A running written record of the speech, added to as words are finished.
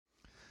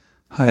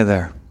Hi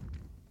there.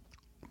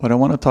 What I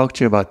want to talk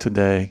to you about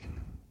today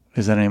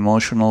is an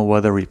emotional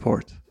weather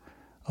report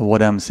of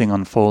what I'm seeing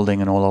unfolding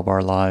in all of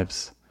our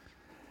lives.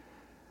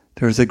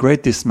 There's a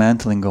great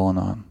dismantling going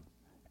on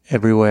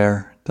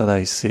everywhere that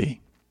I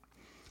see.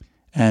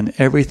 And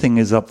everything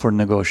is up for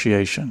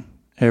negotiation.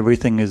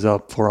 Everything is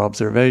up for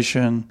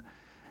observation.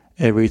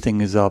 Everything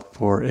is up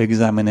for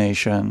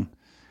examination.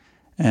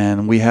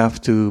 And we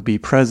have to be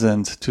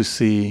present to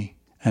see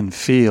and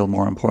feel,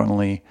 more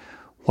importantly,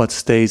 what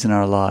stays in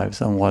our lives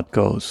and what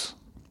goes.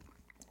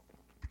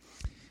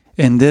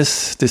 In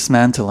this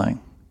dismantling,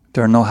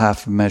 there are no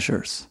half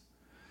measures.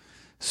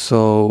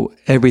 So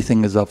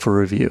everything is up for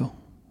review.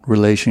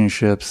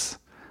 Relationships,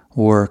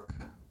 work,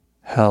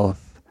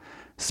 health,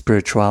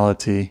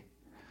 spirituality.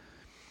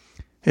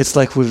 It's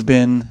like we've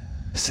been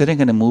sitting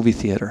in a movie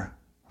theater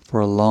for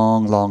a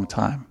long, long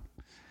time.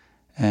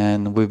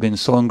 And we've been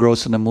so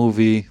engrossed in the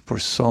movie for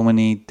so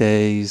many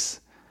days,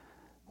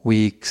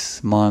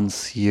 weeks,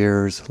 months,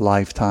 years,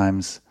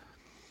 lifetimes,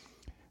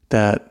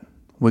 that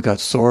we got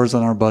sores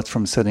on our butts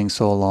from sitting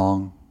so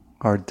long.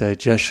 Our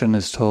digestion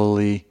is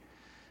totally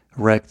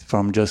wrecked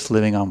from just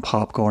living on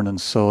popcorn and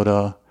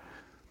soda.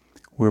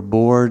 We're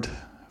bored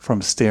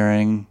from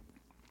staring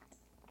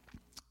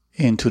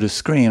onto the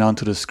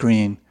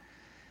screen,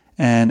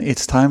 and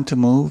it's time to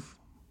move,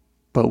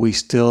 but we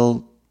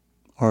still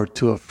are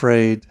too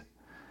afraid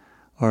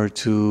or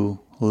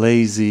too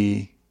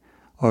lazy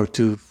or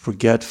too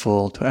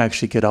forgetful to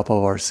actually get up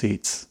off our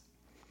seats.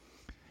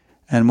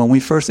 And when we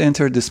first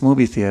entered this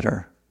movie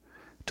theater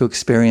to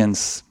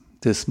experience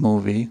this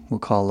movie we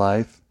call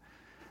life,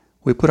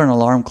 we put an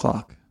alarm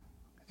clock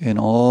in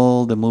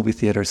all the movie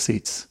theater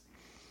seats.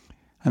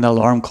 And the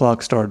alarm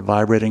clock started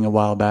vibrating a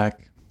while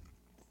back.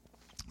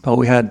 But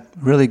we had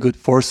really good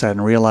foresight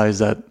and realized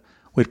that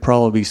we'd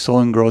probably be so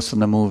engrossed in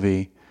the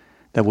movie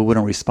that we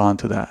wouldn't respond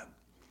to that.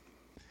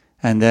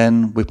 And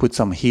then we put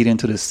some heat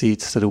into the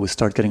seats so that we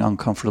start getting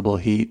uncomfortable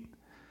heat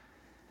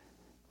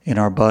in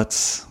our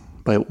butts.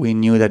 But we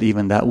knew that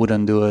even that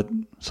wouldn't do it.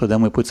 So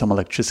then we put some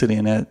electricity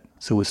in it.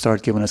 So we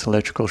start giving us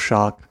electrical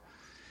shock.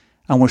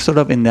 And we're sort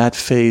of in that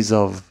phase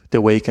of the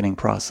awakening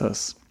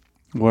process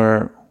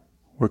where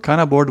we're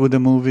kind of bored with the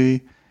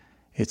movie.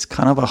 It's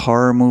kind of a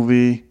horror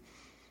movie.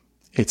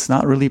 It's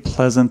not really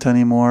pleasant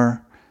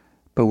anymore.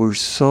 But we're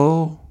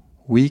so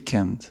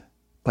weakened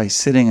by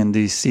sitting in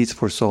these seats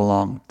for so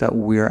long that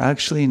we're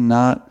actually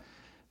not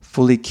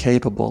fully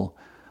capable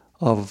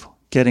of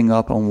getting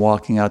up and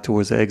walking out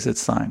towards the exit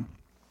sign.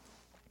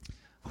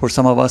 For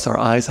some of us, our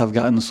eyes have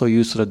gotten so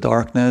used to the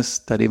darkness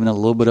that even a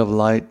little bit of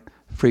light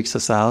freaks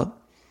us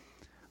out.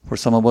 For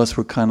some of us,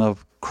 we're kind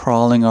of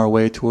crawling our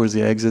way towards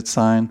the exit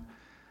sign.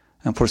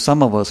 And for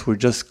some of us, we're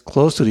just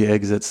close to the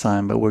exit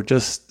sign, but we're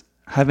just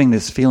having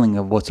this feeling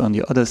of what's on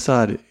the other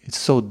side. It's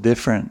so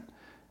different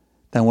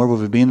than where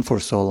we've been for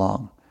so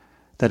long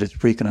that it's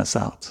freaking us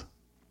out.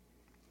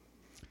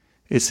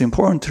 It's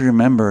important to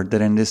remember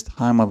that in this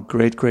time of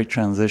great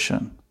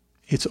transition,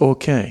 it's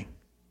okay.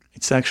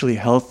 It's actually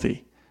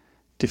healthy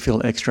to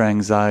feel extra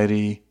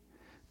anxiety,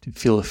 to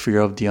feel a fear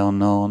of the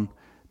unknown.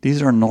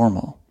 These are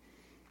normal.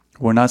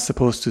 We're not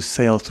supposed to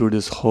sail through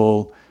this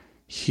whole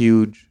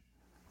huge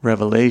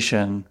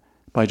revelation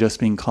by just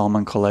being calm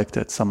and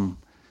collected,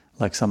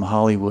 like some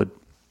Hollywood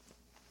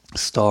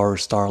star or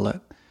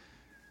starlet.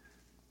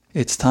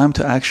 It's time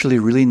to actually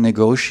really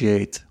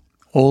negotiate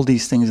all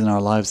these things in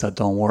our lives that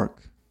don't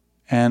work.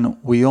 And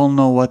we all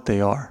know what they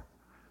are.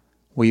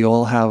 We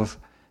all have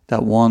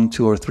that 1,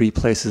 2, or 3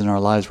 places in our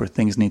lives where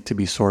things need to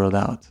be sorted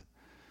out.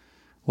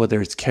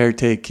 Whether it's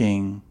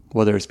caretaking,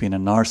 whether it's being a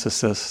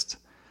narcissist,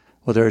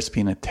 whether it's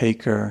being a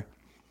taker,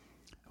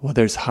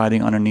 whether it's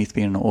hiding underneath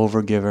being an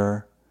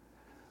overgiver,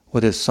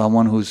 whether it's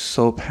someone who's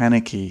so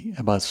panicky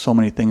about so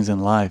many things in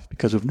life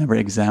because we've never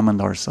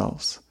examined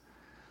ourselves.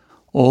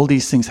 All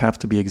these things have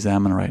to be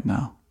examined right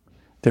now.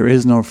 There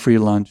is no free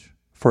lunch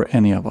for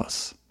any of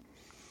us.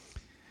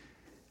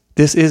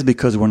 This is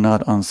because we're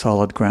not on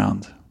solid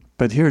ground.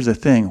 But here's the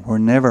thing, we're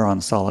never on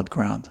solid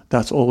ground.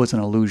 That's always an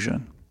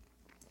illusion.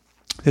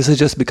 This is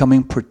just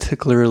becoming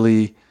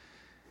particularly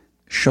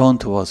shown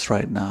to us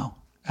right now.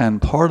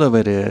 And part of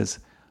it is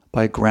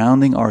by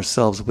grounding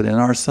ourselves within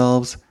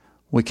ourselves,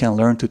 we can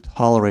learn to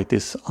tolerate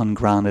this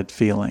ungrounded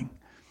feeling.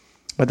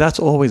 But that's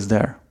always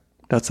there.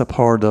 That's a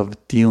part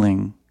of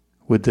dealing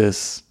with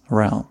this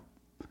realm.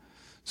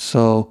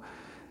 So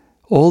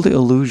all the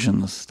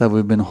illusions that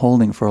we've been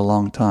holding for a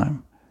long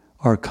time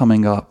are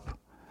coming up.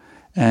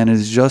 And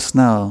it's just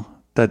now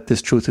that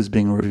this truth is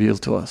being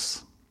revealed to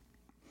us.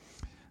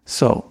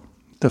 So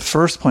the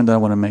first point that I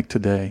want to make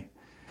today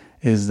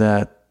is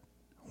that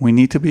we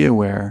need to be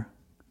aware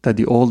that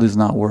the old is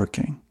not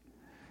working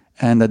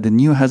and that the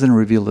new hasn't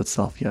revealed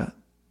itself yet.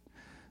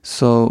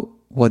 So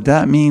what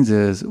that means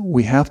is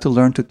we have to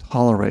learn to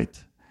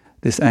tolerate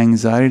this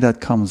anxiety that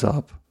comes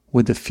up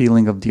with the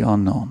feeling of the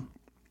unknown.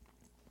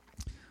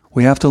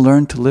 We have to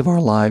learn to live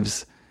our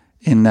lives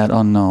in that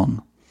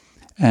unknown.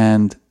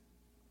 And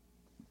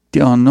the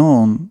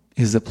unknown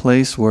is the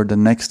place where the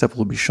next step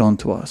will be shown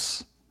to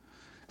us.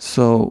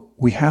 So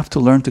we have to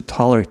learn to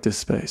tolerate this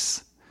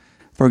space.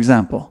 For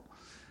example,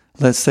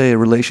 let's say a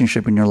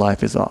relationship in your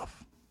life is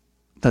off.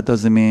 That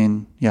doesn't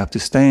mean you have to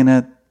stay in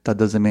it. That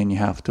doesn't mean you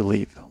have to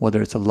leave,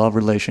 whether it's a love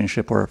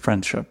relationship or a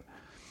friendship.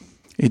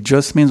 It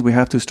just means we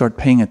have to start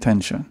paying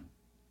attention.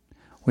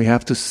 We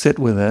have to sit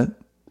with it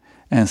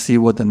and see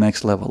what the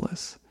next level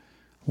is,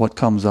 what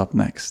comes up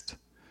next.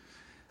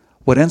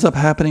 What ends up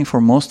happening for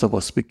most of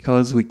us,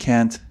 because we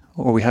can't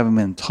or we haven't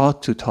been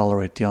taught to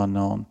tolerate the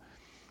unknown,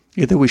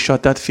 either we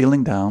shut that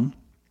feeling down,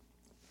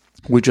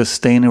 we just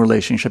stay in a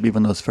relationship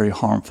even though it's very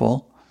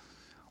harmful,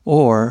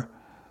 or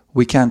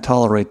we can't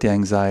tolerate the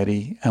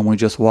anxiety and we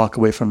just walk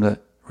away from the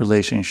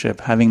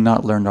relationship having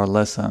not learned our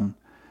lesson,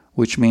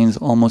 which means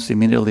almost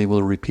immediately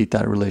we'll repeat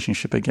that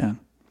relationship again.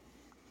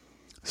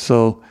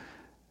 So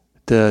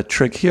the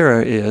trick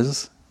here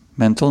is,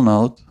 mental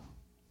note,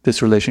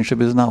 this relationship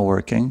is not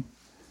working,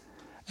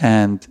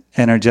 and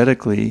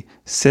energetically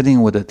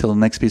sitting with it till the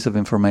next piece of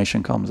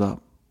information comes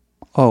up.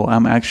 Oh,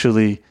 I'm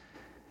actually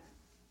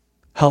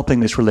helping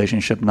this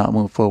relationship not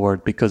move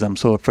forward because I'm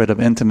so afraid of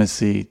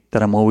intimacy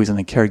that I'm always in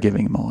a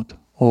caregiving mode,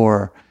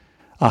 or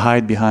I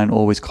hide behind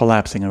always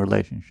collapsing in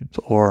relationships,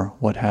 or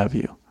what have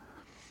you.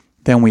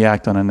 Then we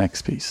act on the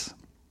next piece.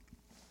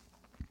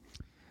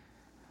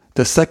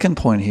 The second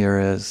point here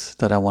is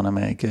that I want to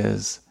make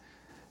is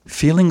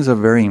feelings are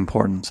very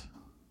important.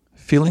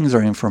 Feelings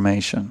are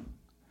information.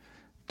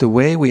 The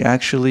way we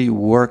actually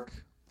work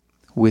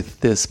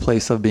with this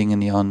place of being in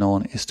the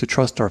unknown is to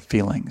trust our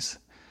feelings.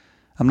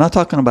 I'm not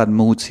talking about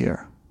moods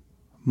here.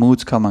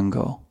 Moods come and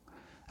go.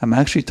 I'm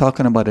actually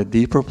talking about a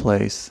deeper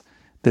place,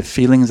 the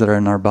feelings that are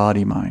in our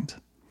body mind.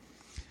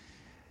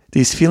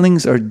 These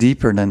feelings are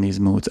deeper than these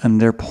moods, and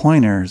they're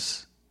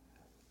pointers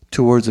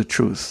towards the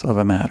truth of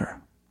a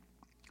matter.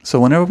 So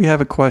whenever we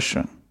have a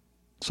question,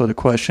 so the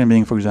question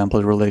being, for example,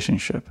 a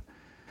relationship,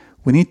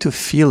 we need to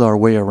feel our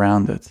way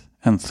around it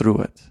and through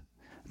it,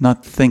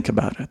 not think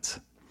about it.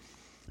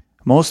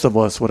 Most of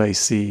us, what I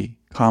see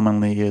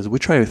commonly is we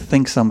try to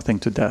think something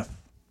to death.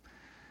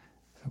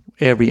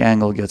 Every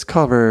angle gets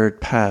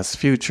covered, past,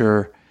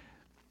 future.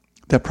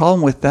 The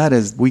problem with that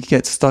is we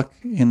get stuck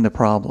in the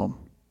problem.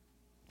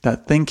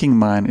 That thinking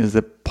mind is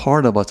the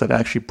part of us that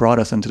actually brought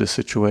us into the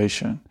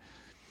situation.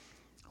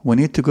 We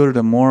need to go to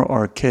the more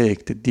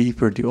archaic, the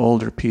deeper, the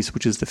older piece,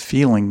 which is the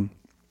feeling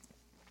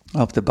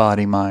of the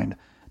body mind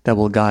that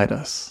will guide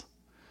us.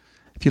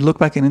 If you look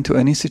back into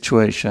any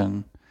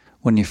situation,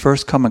 when you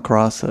first come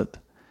across it,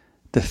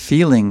 the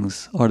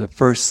feelings are the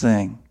first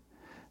thing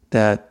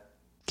that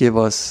give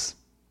us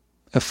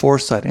a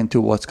foresight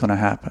into what's going to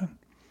happen.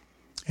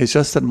 It's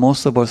just that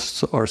most of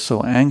us are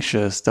so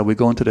anxious that we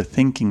go into the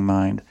thinking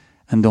mind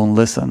and don't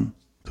listen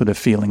to the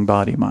feeling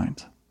body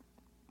mind.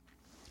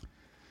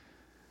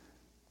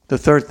 The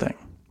third thing,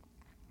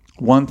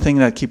 one thing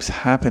that keeps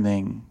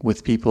happening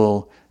with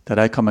people that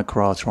I come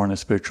across who are on a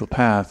spiritual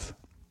path,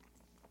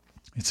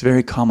 it's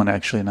very common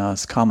actually now,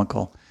 it's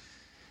comical.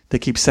 They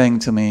keep saying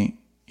to me,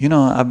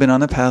 I've been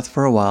on a path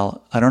for a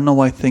while. I don't know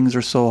why things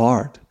are so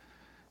hard.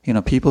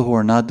 People who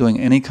are not doing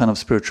any kind of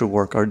spiritual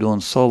work are doing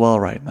so well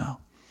right now.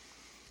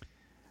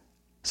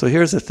 So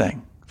here's the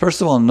thing.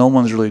 First of all, no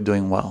one's really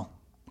doing well.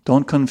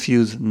 Don't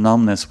confuse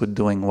numbness with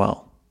doing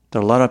well.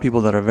 There are a lot of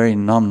people that are very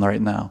numb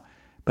right now,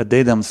 but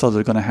they themselves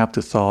are going to have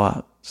to thaw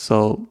out.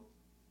 So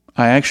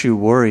I actually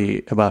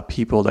worry about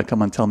people that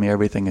come and tell me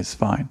everything is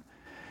fine.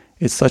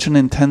 It's such an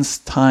intense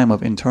time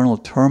of internal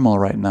turmoil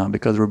right now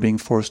because we're being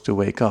forced to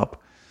wake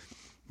up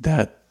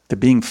that the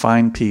being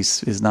fine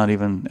piece is not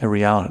even a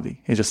reality.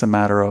 It's just a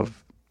matter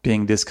of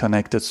being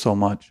disconnected so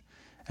much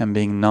and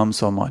being numb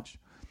so much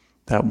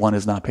that one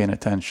is not paying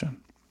attention.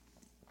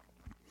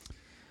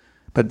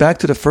 But back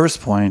to the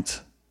first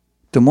point,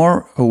 the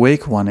more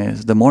awake one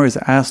is, the more is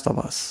asked of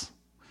us.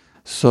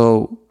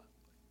 So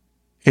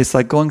it's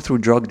like going through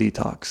drug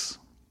detox.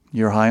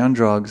 You're high on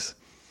drugs,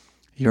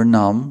 you're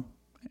numb,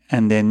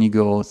 and then you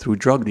go through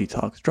drug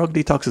detox. Drug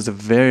detox is a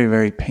very,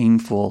 very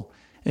painful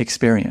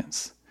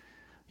experience.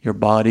 Your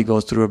body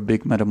goes through a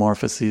big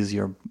metamorphosis,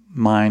 your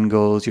mind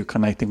goes, you're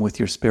connecting with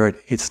your spirit.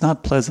 It's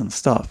not pleasant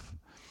stuff.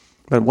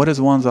 But what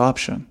is one's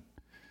option?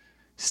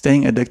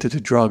 Staying addicted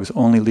to drugs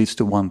only leads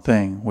to one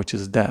thing, which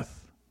is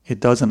death. It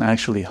doesn't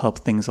actually help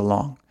things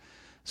along.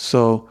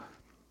 So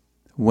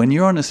when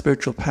you're on a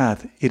spiritual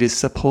path, it is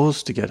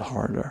supposed to get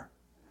harder.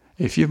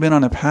 If you've been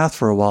on a path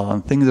for a while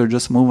and things are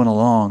just moving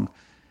along,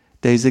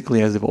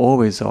 basically as they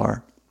always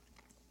are,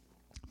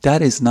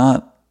 that is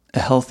not a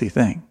healthy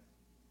thing.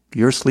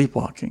 You're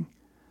sleepwalking.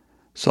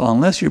 So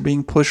unless you're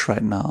being pushed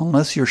right now,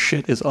 unless your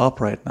shit is up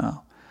right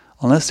now,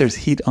 unless there's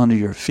heat under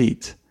your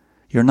feet,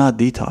 you're not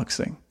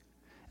detoxing.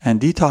 And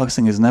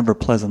detoxing is never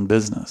pleasant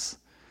business.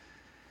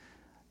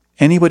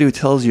 Anybody who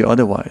tells you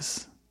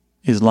otherwise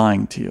is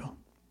lying to you.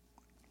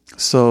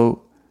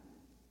 So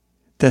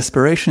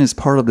desperation is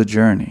part of the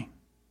journey.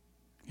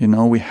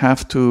 We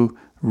have to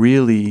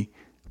really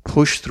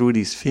push through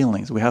these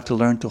feelings. We have to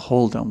learn to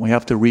hold them. We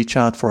have to reach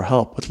out for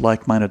help with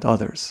like-minded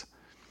others.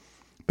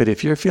 But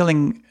if you're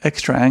feeling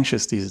extra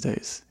anxious these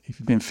days, if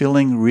you've been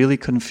feeling really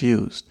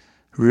confused,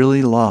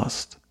 really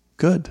lost.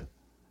 Good.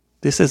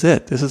 This is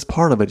it. This is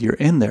part of it. You're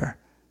in there.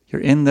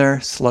 You're in there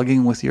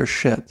slugging with your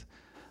shit.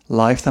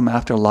 Lifetime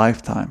after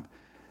lifetime.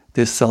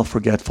 This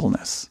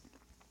self-forgetfulness.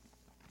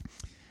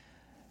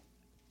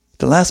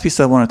 The last piece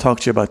I want to talk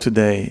to you about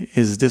today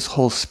is this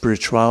whole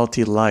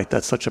spirituality light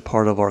that's such a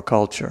part of our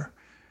culture.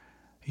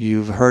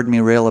 You've heard me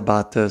rail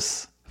about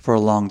this for a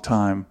long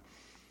time.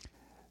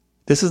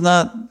 This is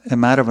not a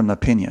matter of an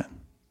opinion.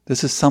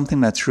 This is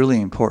something that's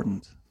really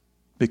important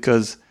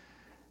because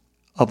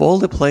of all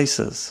the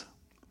places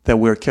that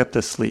we're kept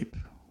asleep,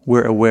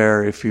 we're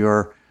aware if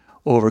you're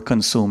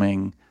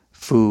over-consuming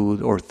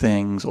food or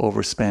things,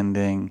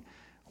 overspending.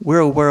 We're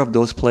aware of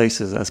those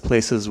places as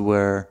places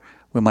where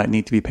we might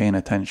need to be paying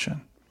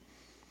attention.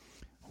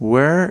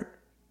 Where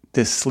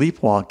this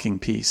sleepwalking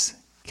piece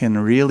can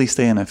really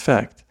stay in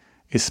effect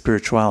is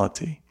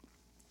spirituality.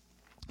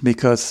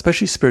 Because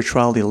especially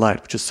spirituality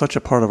light, which is such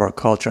a part of our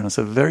culture, and it's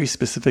a very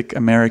specific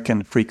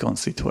American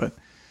frequency to it.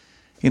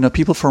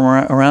 People from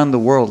around the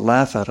world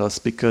laugh at us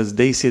because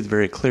they see it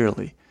very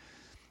clearly.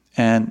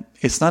 And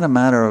it's not a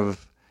matter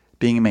of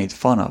being made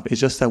fun of.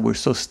 It's just that we're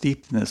so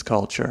steeped in this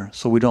culture,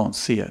 so we don't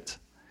see it.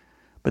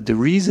 But the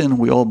reason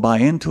we all buy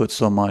into it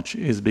so much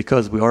is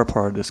because we are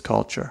part of this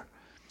culture.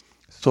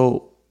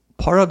 So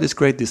part of this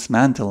great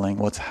dismantling,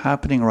 what's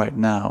happening right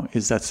now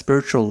is that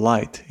spiritual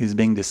light is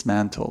being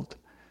dismantled.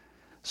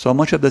 So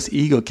much of this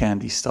ego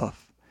candy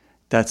stuff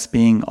that's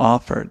being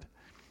offered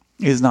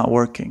is not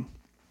working.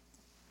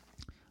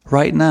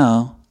 Right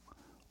now,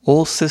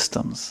 all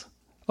systems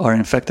are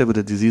infected with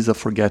the disease of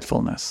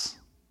forgetfulness.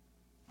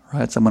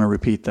 Right? So I'm going to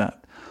repeat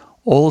that.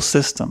 All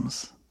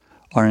systems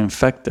are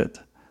infected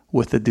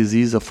with the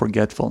disease of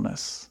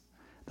forgetfulness.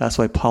 That's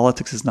why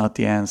politics is not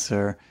the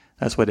answer.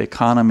 That's why the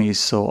economy is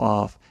so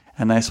off.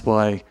 And that's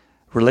why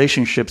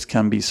relationships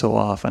can be so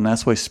off. And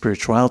that's why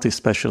spirituality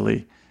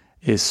especially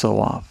is so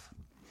off.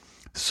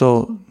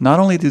 So not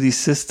only do these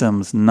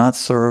systems not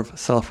serve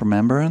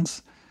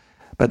self-remembrance,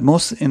 but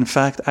most, in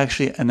fact,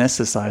 actually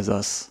anesthetize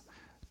us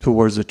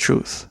towards the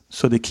truth.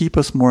 So they keep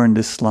us more in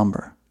this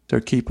slumber. They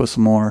keep us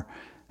more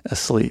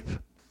asleep.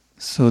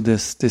 So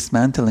this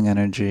dismantling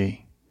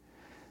energy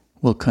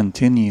will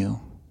continue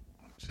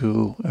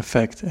to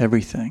affect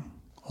everything,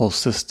 all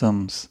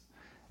systems,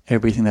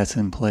 everything that's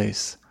in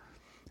place.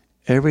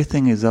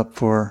 Everything is up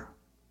for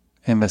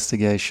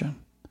investigation.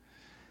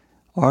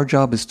 Our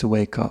job is to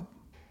wake up,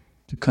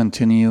 to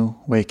continue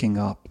waking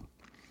up.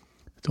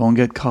 Don't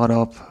get caught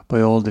up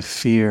by all the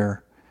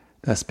fear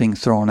that's being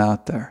thrown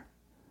out there.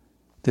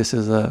 This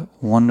is a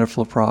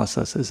wonderful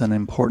process. It's an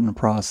important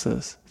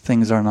process.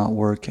 Things are not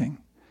working.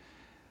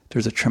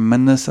 There's a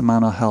tremendous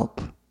amount of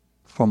help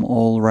from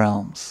all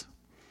realms.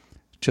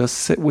 Just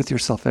sit with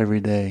yourself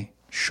every day,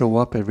 show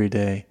up every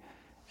day,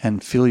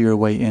 and feel your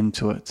way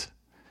into it.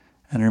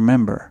 And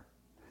remember,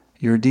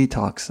 you're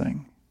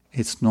detoxing.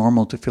 It's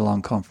normal to feel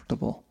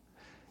uncomfortable.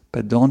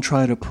 But don't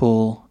try to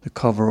pull the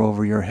cover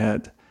over your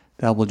head.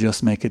 That will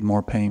just make it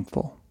more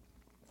painful.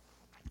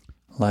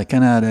 Like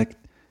an addict,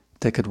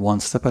 take it one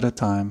step at a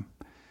time.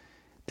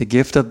 The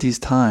gift of these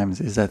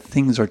times is that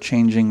things are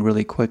changing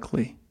really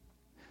quickly.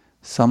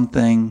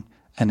 Something,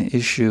 an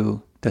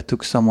issue that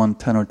took someone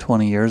 10 or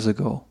 20 years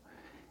ago,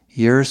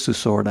 years to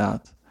sort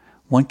out,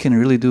 one can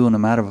really do in a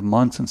matter of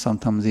months and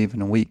sometimes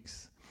even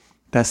weeks.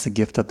 That's the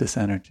gift of this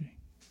energy.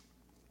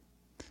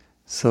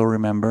 So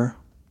remember,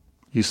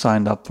 you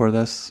signed up for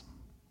this.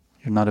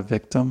 You're not a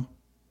victim.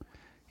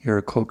 You're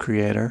a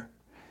co-creator.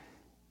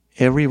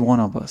 Every one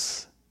of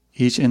us,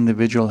 each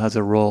individual has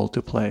a role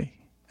to play,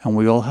 and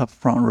we all have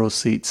front row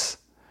seats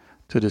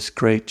to this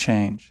great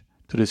change,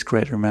 to this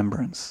great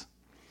remembrance.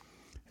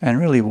 And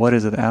really, what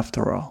is it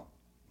after all?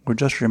 We're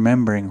just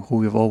remembering who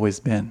we've always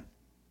been.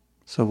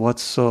 So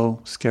what's so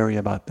scary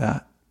about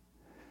that?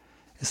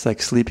 It's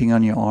like sleeping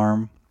on your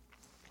arm,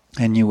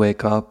 and you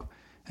wake up,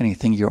 and you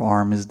think your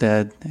arm is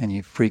dead, and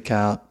you freak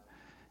out,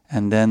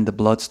 and then the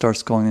blood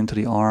starts going into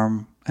the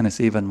arm, and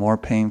it's even more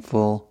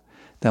painful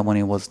than when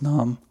it was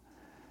numb.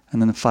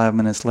 And then 5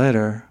 minutes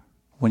later,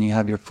 when you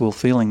have your full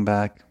feeling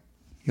back,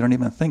 you don't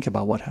even think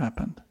about what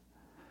happened.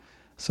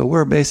 So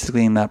we're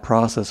basically in that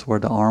process where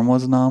the arm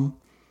was numb,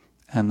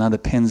 and now the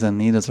pins and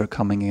needles are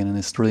coming in, and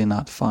it's really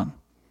not fun.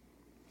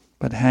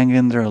 But hang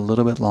in there a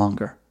little bit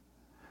longer,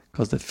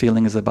 because the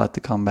feeling is about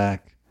to come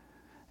back,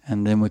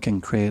 and then we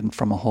can create it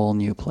from a whole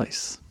new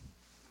place.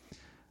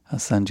 I'll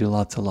send you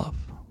lots of love.